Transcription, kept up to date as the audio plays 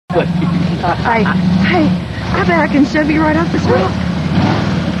Hey, I bet I can shove you right off this rock.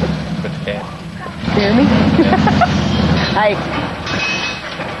 Hear me? Hey,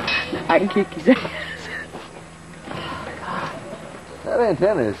 I can kick his ass. That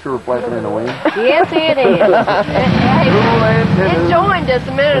antenna is sure flapping in the wind. Yes, it is. It joined us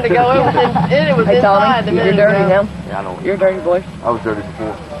a minute ago. It was inside a minute ago. You're dirty now. Yeah, I know. You're a dirty boy. I was dirty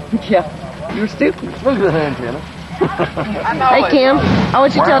before. Yeah, you were stupid. Look at that antenna. Hey, Kim, I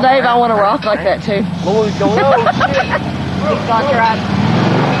want you to tell Dave I want to rock like that, too. Oh, he's going on. He's got your eyes.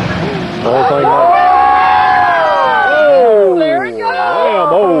 Oh, there we go.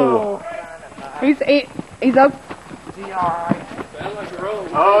 Damn, oh. He's up.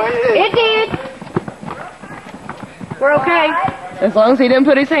 Oh, yeah. It did. We're okay. As long as he didn't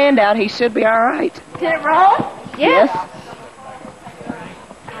put his hand out, he should be all right. Did it roll? Yes.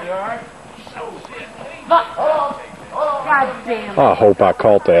 God damn. I hope I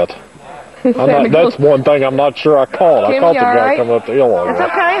caught that. That's one thing I'm not sure I caught. Kimmy, I caught the guy right? coming up the hill on It's it.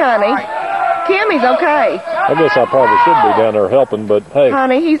 okay, honey. Kimmy's okay. I guess I probably should be down there helping, but hey,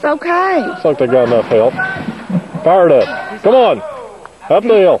 Honey, he's okay. looks like they got enough help. Fire it up. Come on. Up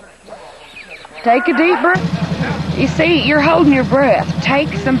the hill. Take a deep breath. You see, you're holding your breath. Take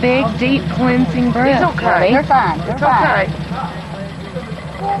some big, deep, cleansing breath, honey. You're fine. You're fine.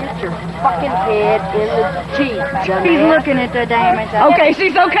 Get your fucking head in the Jeep, Jeanette. He's looking at the damage. Okay,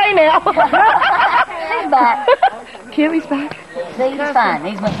 she's okay now. He's back. Kimmy's back. See, he's fine.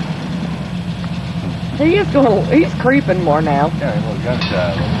 He's creeping more now. Yeah, he's a little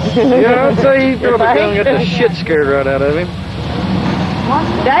gunshot. Yeah, I'd say he's probably going to get the shit scared right out of him.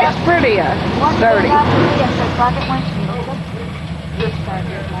 That's pretty sturdy.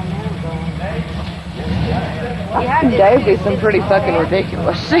 Dave do some pretty fucking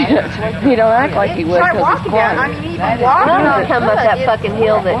ridiculous shit. He don't act like he would because he's quiet. I don't know how much that fucking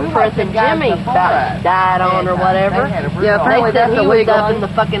hill that Chris and Jimmy about died on or whatever. Yeah, apparently They said that's he was illegal. up in the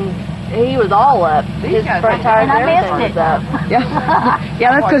fucking. He was all up. His front tires and everything was up. Yeah,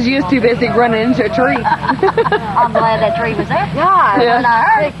 that's because you was too busy running into a tree. I'm glad that tree was there. God. When I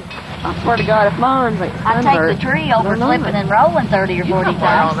heard, I swear to God, if mine's like I take the tree over flipping and rolling 30 or 40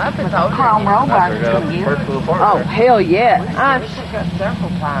 times. With a chrome roll bar that's going to use. Oh, hell yeah. I've shook up several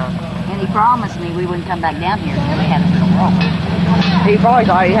times. And he promised me we wouldn't come back down here until we had a real roll. He probably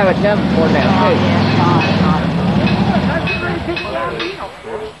thought he'd have it done before now, too.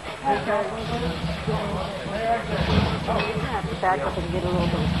 Back up and get a little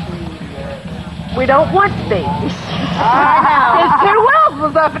bit of trees. We don't want these. His two wheels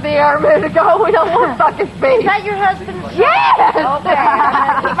was up in the air a minute ago. We don't want fucking speed. Is that your husband's? Yes! Okay.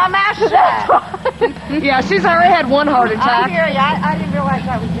 Keep my mouth shut. Yeah, she's already had one heart I attack. hear you. I didn't realize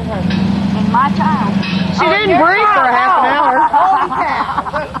that was your husband. And my child. She didn't breathe for half an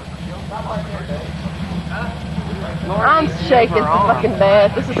hour. I'm shaking so fucking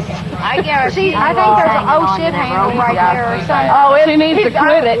bad. This is. I think there's an oh shit handle right there or something. Oh, She needs to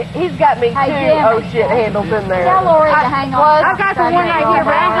quit it. He's got me two oh shit handles in there. Tell Lori to hang on. I've got the one right here,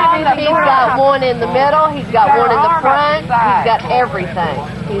 but he's got one in the middle. He's got one in the front. He's got everything.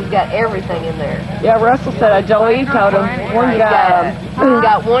 He's got everything in there. Yeah, Russell said, Joey told him, one guy. He's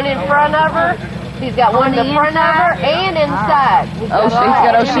got one in front of her. He's got one in the front of her and inside. Oh, she's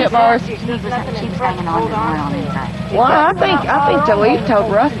got oh shit bars. She was hanging on to the ground inside. Well, I think Joey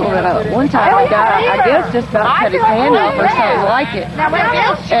told Russell that one time a guy, I guess, just about cut his hand off or something like it.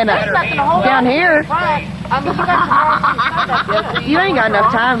 And down here, you ain't got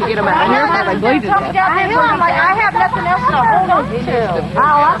enough time to get them out of here before they bleed to death. I have nothing else to hold on to.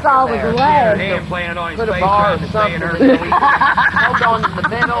 All I saw was the leg. Put a bar or something. Hold on to the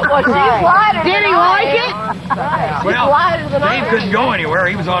middle. Well, she's lighter. Did he like it? She's lighter than I Dave am. couldn't go anywhere.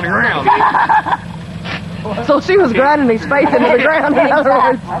 He was on the ground. So she was grinding his face into the ground, in other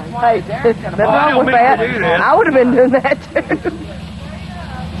words. Hey, nothing wrong with that. I would have been doing that, too.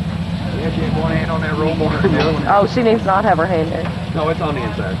 Yeah, she had one hand on that roll bar and the other one. Oh, she needs not have her hand there. No, it's on the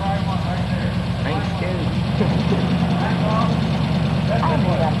inside. Ain't scared.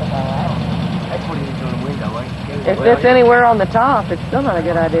 That's what he was on the window, ain't scared. If it's anywhere on the top, it's still not a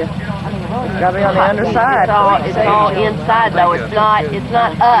good idea. It's got to be on the underside. It's all inside though. It's not He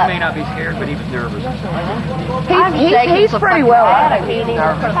up. may not be scared, but he was nervous. He's pretty well at it. He's He's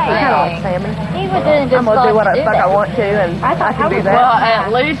kind of like Sammy. He was doing just I'm going to do what the fuck I want to, and I can do Well, that.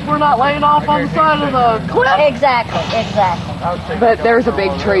 at least we're not laying off on the side of the cliff. Exactly. But there's a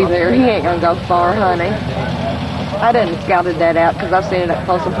big tree there. He ain't going to go far, honey. I didn't scouted that out because I've seen it up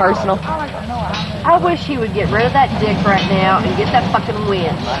close and personal. I wish he would get rid of that dick right now and get that fucking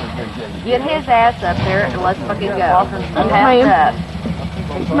winch. Get his ass up there and let's fucking go. I'm Ma'am. up.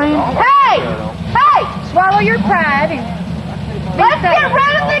 Hey! Hey! Swallow your pride and Let's get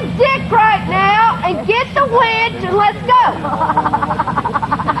rid of the dick right now and get the winch and let's go.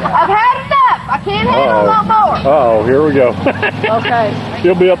 I've had enough. I can't handle no more. Uh-oh, here we go. Okay.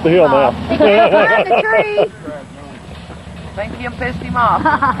 She'll be up the hill now. behind the tree. Think him pissed him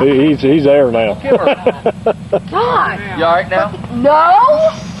off. He's there now. God. You alright now?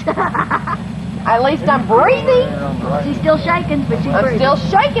 No. At least I'm breathing. She's still shaking, but she's I'm breathing. still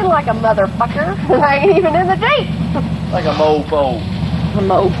shaking like a motherfucker. I ain't even in the deep. Like a mofo. A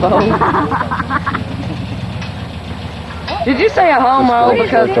mofo. Did you say a homo?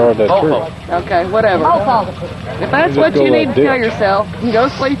 Because Mofo. okay, whatever. Mofo. If that's what you need to tell yourself, you go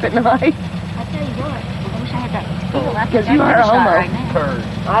sleep at night. I tell you what, I wish I had that tequila. Because you are a homo. Right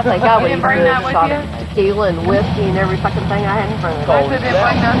now. I think I would didn't bring that with shot you? of tequila and whiskey and every fucking thing I had in front of me. You didn't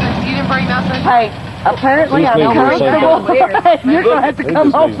bring nothing? You didn't bring nothing? Hey, apparently Just I'm need to do the same comfortable. You're gonna have to He come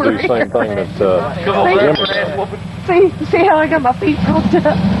just needs to over do the same here. thing that Come on, Jim man. was Whooping. See how I got my feet propped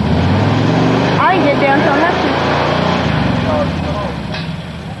up? I ain't get down till I have to.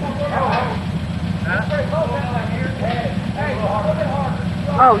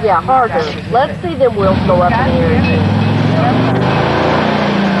 Oh yeah, harder. Let's see them wheels go up in the air.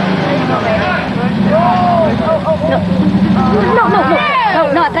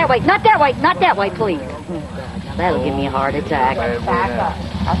 No, not that way. Not that way. Not that way, please. Now that'll give me a heart attack. Back up.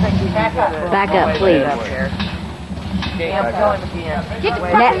 I think you back up. Back up, please. Damn, tell him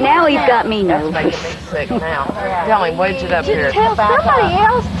again. Now he's got me That's nervous. making me sick now. Tell him, wedge it up here. Tell somebody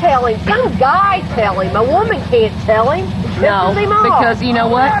else. Tell him. Some guy tell him. A woman can't tell him. No, Pisses him off. because you know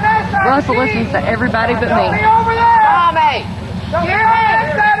what? Russell listens to everybody but me. Tommy! Get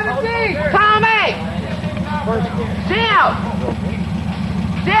ass out of the seat! Tommy! Jim!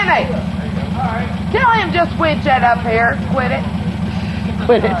 Jimmy! Tell him just winch that up here. Quit it.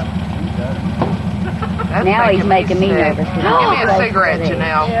 Quit it. That's Now he's making me sick. nervous. Give me a cigarette,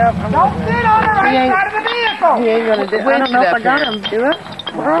 Janelle. Don't sit on the He ain't, side of the vehicle. he ain't gonna do. I don't know if I got him. Do it?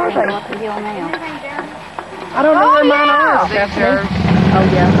 Where are they? Up the hill now. I don't know where mine are. These yours. Oh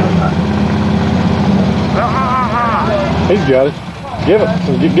yeah. He's got it. Give it.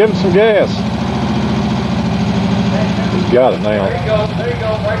 Give it some gas. He's got it now. There you go,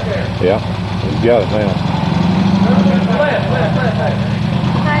 right there. Yeah, he's got it now.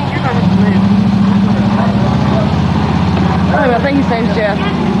 Oh, I think his name's Jeff.